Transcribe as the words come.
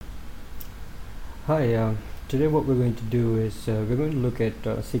Hi, today what we're going to do is we're going to look at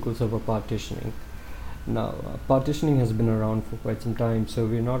SQL Server partitioning. Now, partitioning has been around for quite some time, so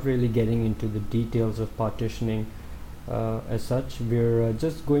we're not really getting into the details of partitioning as such. We're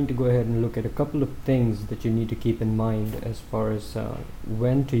just going to go ahead and look at a couple of things that you need to keep in mind as far as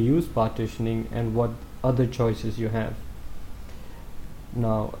when to use partitioning and what other choices you have.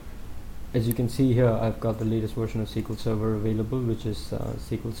 Now, as you can see here, I've got the latest version of SQL Server available, which is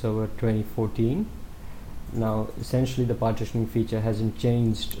SQL Server 2014. Now, essentially the partitioning feature hasn't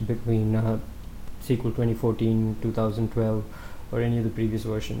changed between SQL 2014, 2012 or any of the previous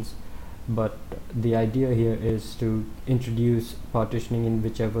versions, but the idea here is to introduce partitioning in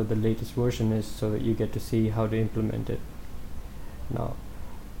whichever the latest version is so that you get to see how to implement it. Now,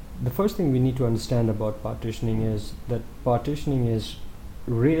 the first thing we need to understand about partitioning is that partitioning is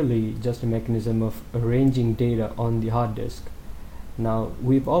really just a mechanism of arranging data on the hard disk. Now,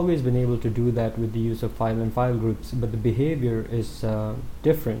 we've always been able to do that with the use of file and file groups, but the behavior is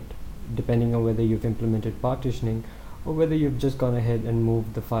different depending on whether you've implemented partitioning or whether you've just gone ahead and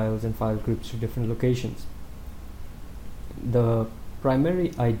moved the files and file groups to different locations. The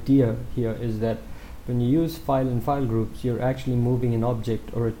primary idea here is that when you use file and file groups, you're actually moving an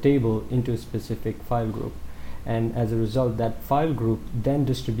object or a table into a specific file group, and as a result that file group then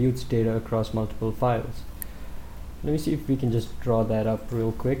distributes data across multiple files. Let me see if we can just draw that up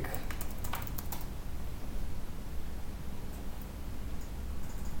real quick.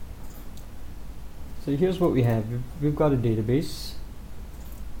 So here's what we have. We've got a database,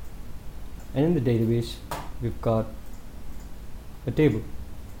 and in the database we've got a table.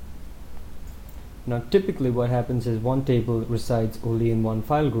 Now typically what happens is one table resides only in one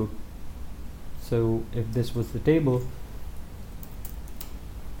file group. So if this was the table,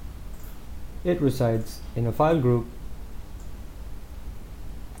 it resides in a file group,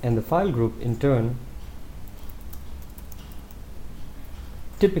 and the file group in turn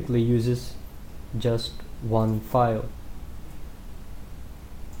typically uses just one file.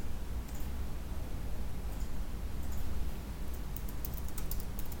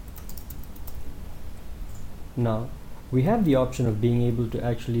 Now, we have the option of being able to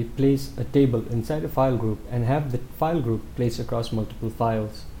actually place a table inside a file group and have the file group placed across multiple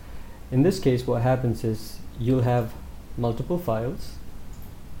files. In this case, what happens is you'll have multiple files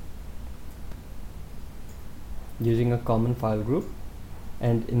using a common file group,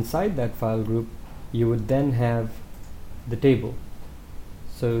 and inside that file group you would then have the table.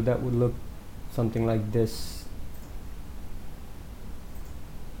 So that would look something like this.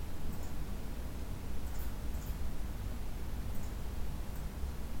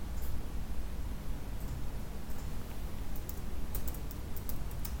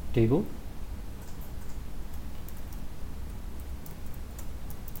 Table,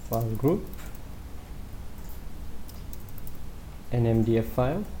 file group, an MDF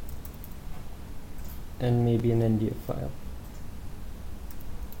file, and maybe an NDF file.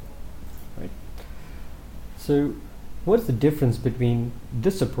 Right. So what's the difference between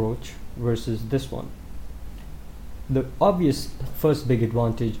this approach versus this one? The obvious first big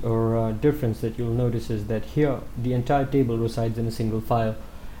advantage or difference that you'll notice is that here the entire table resides in a single file.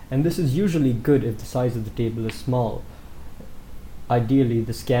 And this is usually good if the size of the table is small. Ideally,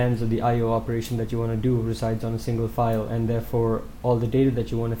 the scans or the I/O operation that you want to do resides on a single file, and therefore all the data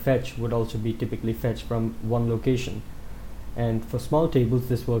that you want to fetch would also be typically fetched from one location. And for small tables,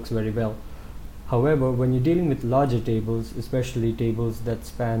 this works very well. However, when you're dealing with larger tables, especially tables that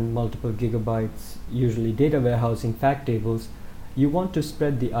span multiple gigabytes, usually data warehousing fact tables, you want to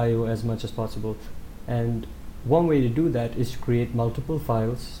spread the I/O as much as possible. And one way to do that is to create multiple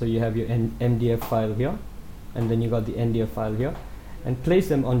files. So you have your MDF file here, and then you got the NDF file here, and place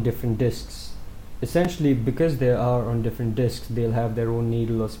them on different disks. Essentially, because they are on different disks, they'll have their own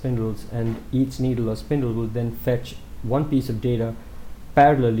needle or spindles, and each needle or spindle will then fetch one piece of data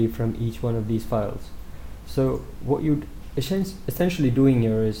parallelly from each one of these files. So what you're essentially doing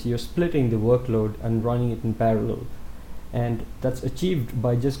here is you're splitting the workload and running it in parallel. And that's achieved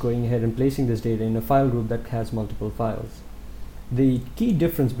by just going ahead and placing this data in a file group that has multiple files. The key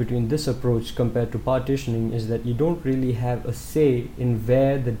difference between this approach compared to partitioning is that you don't really have a say in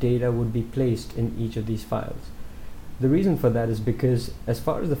where the data would be placed in each of these files. The reason for that is because as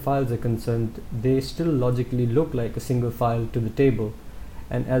far as the files are concerned, they still logically look like a single file to the table.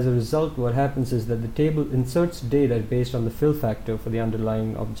 And as a result, what happens is that the table inserts data based on the fill factor for the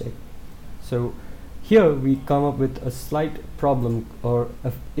underlying object. So here we come up with a slight problem or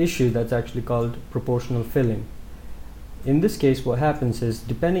an issue that's actually called proportional filling. In this case, what happens is,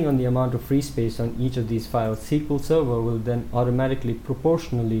 depending on the amount of free space on each of these files, SQL Server will then automatically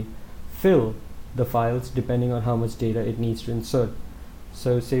proportionally fill the files depending on how much data it needs to insert.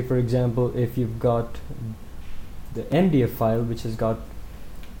 So say for example, if you've got the MDF file which has got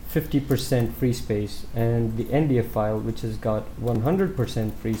 50% free space and the NDF file which has got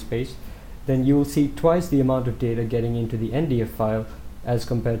 100% free space, then you will see twice the amount of data getting into the NDF file as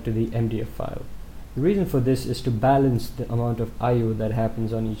compared to the MDF file. The reason for this is to balance the amount of I/O that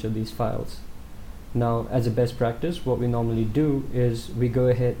happens on each of these files. Now, as a best practice, what we normally do is we go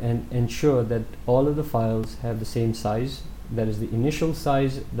ahead and ensure that all of the files have the same size, that is the initial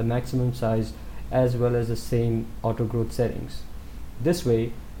size, the maximum size, as well as the same auto growth settings. This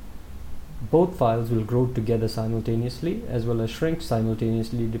way, both files will grow together simultaneously as well as shrink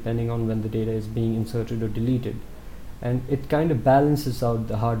simultaneously depending on when the data is being inserted or deleted. And it kind of balances out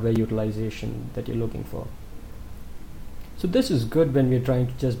the hardware utilization that you're looking for. So this is good when we're trying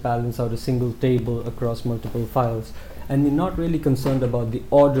to just balance out a single table across multiple files and we're not really concerned about the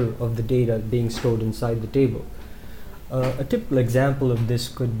order of the data being stored inside the table. A typical example of this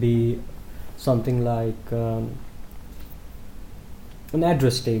could be something like an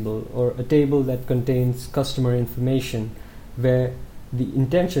address table or a table that contains customer information, where the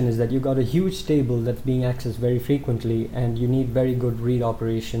intention is that you've got a huge table that's being accessed very frequently and you need very good read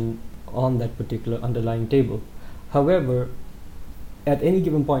operation on that particular underlying table. However, at any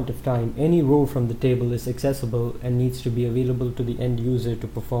given point of time, any row from the table is accessible and needs to be available to the end user to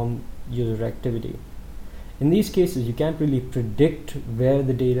perform user activity. In these cases, you can't really predict where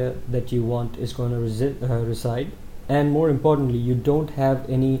the data that you want is going to reside, and more importantly, you don't have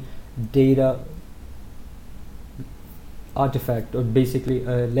any data artifact or basically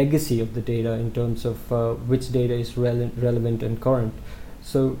a legacy of the data in terms of which data is relevant and current.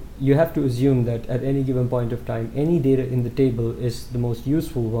 So you have to assume that at any given point of time, any data in the table is the most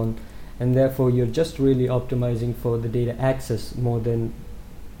useful one, and therefore you're just really optimizing for the data access more than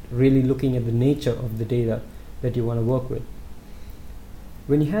really looking at the nature of the data that you want to work with.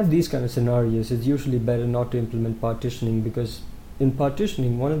 When you have these kind of scenarios, it's usually better not to implement partitioning, because in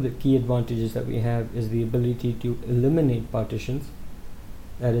partitioning, one of the key advantages that we have is the ability to eliminate partitions.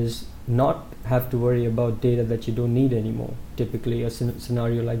 That is, not have to worry about data that you don't need anymore. Typically, a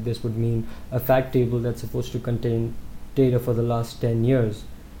scenario like this would mean a fact table that's supposed to contain data for the last 10 years.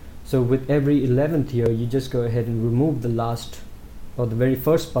 So with every 11th year, you just go ahead and remove the last or the very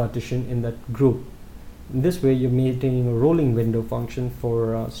first partition in that group. In this way, you're maintaining a rolling window function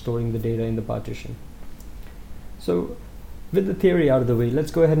for storing the data in the partition. So with the theory out of the way,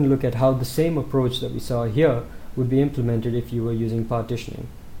 let's go ahead and look at how the same approach that we saw here would be implemented if you were using partitioning.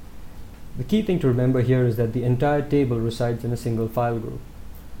 The key thing to remember here is that the entire table resides in a single file group.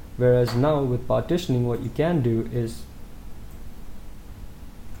 Whereas now with partitioning, what you can do is,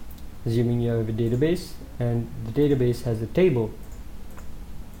 assuming you have a database and the database has a table,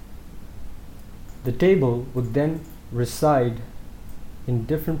 the table would then reside in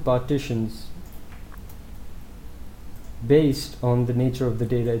different partitions based on the nature of the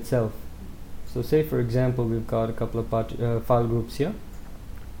data itself. So say for example, we've got a couple of file groups here,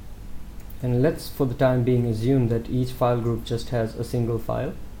 and let's for the time being assume that each file group just has a single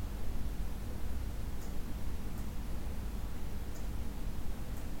file.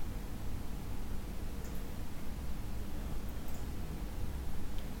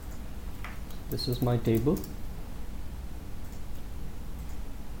 This is my table.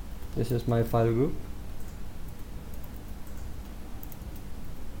 This is my file group.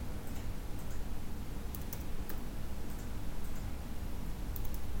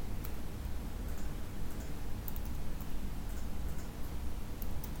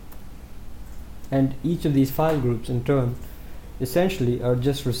 And each of these file groups in turn essentially are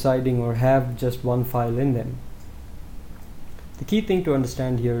just residing or have just one file in them. The key thing to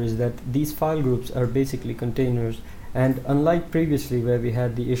understand here is that these file groups are basically containers, and unlike previously where we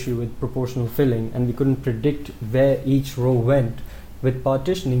had the issue with proportional filling and we couldn't predict where each row went, with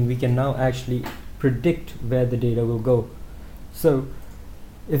partitioning we can now actually predict where the data will go. So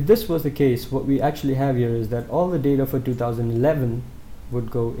if this was the case, what we actually have here is that all the data for 2011 would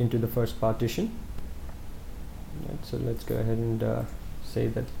go into the first partition. Right, so let's go ahead and say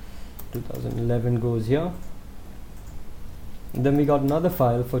that 2011 goes here. And then we got another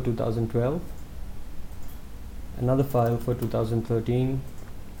file for 2012, another file for 2013,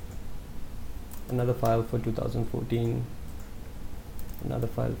 another file for 2014, another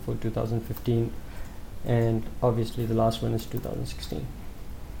file for 2015, and obviously the last one is 2016.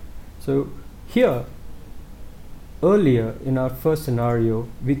 So here, earlier in our first scenario,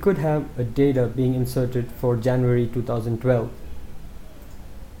 we could have a data being inserted for January 2012.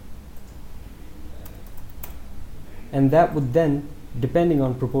 And that would then depending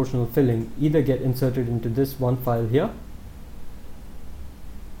on proportional filling, either get inserted into this one file here.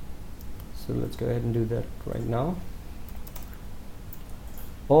 So let's go ahead and do that right now.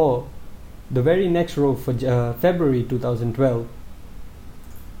 Or the very next row for February 2012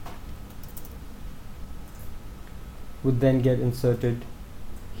 would then get inserted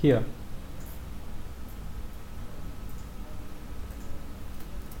here.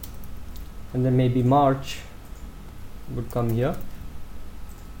 And then maybe March would come here,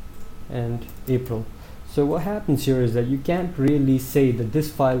 and April. So what happens here is that you can't really say that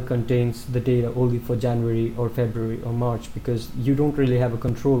this file contains the data only for January or February or March, because you don't really have a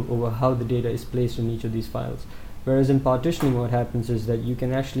control over how the data is placed in each of these files. Whereas in partitioning, what happens is that you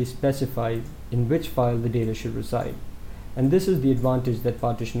can actually specify in which file the data should reside. And this is the advantage that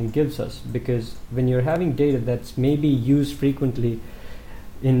partitioning gives us, because when you're having data that's maybe used frequently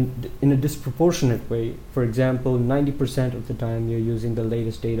in a disproportionate way, for example, 90% of the time you're using the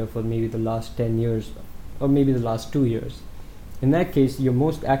latest data for maybe the last 10 years or maybe the last 2 years. In that case, your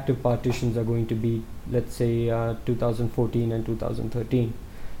most active partitions are going to be, let's say, 2014 and 2013.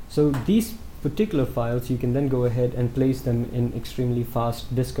 So these particular files, you can then go ahead and place them in extremely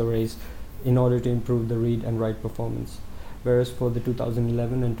fast disk arrays in order to improve the read and write performance. Whereas for the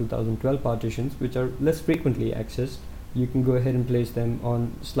 2011 and 2012 partitions, which are less frequently accessed, you can go ahead and place them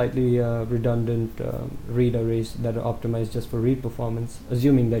on slightly redundant read arrays that are optimized just for read performance,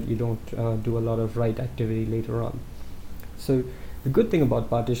 assuming that you don't do a lot of write activity later on. So the good thing about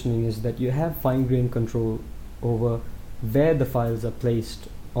partitioning is that you have fine-grained control over where the files are placed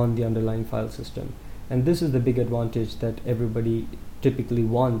on the underlying file system. And this is the big advantage that everybody typically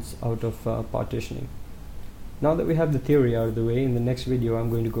wants out of partitioning. Now that we have the theory out of the way, in the next video I'm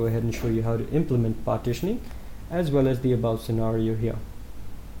going to go ahead and show you how to implement partitioning, as well as the above scenario here.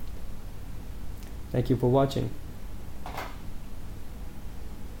 Thank you for watching.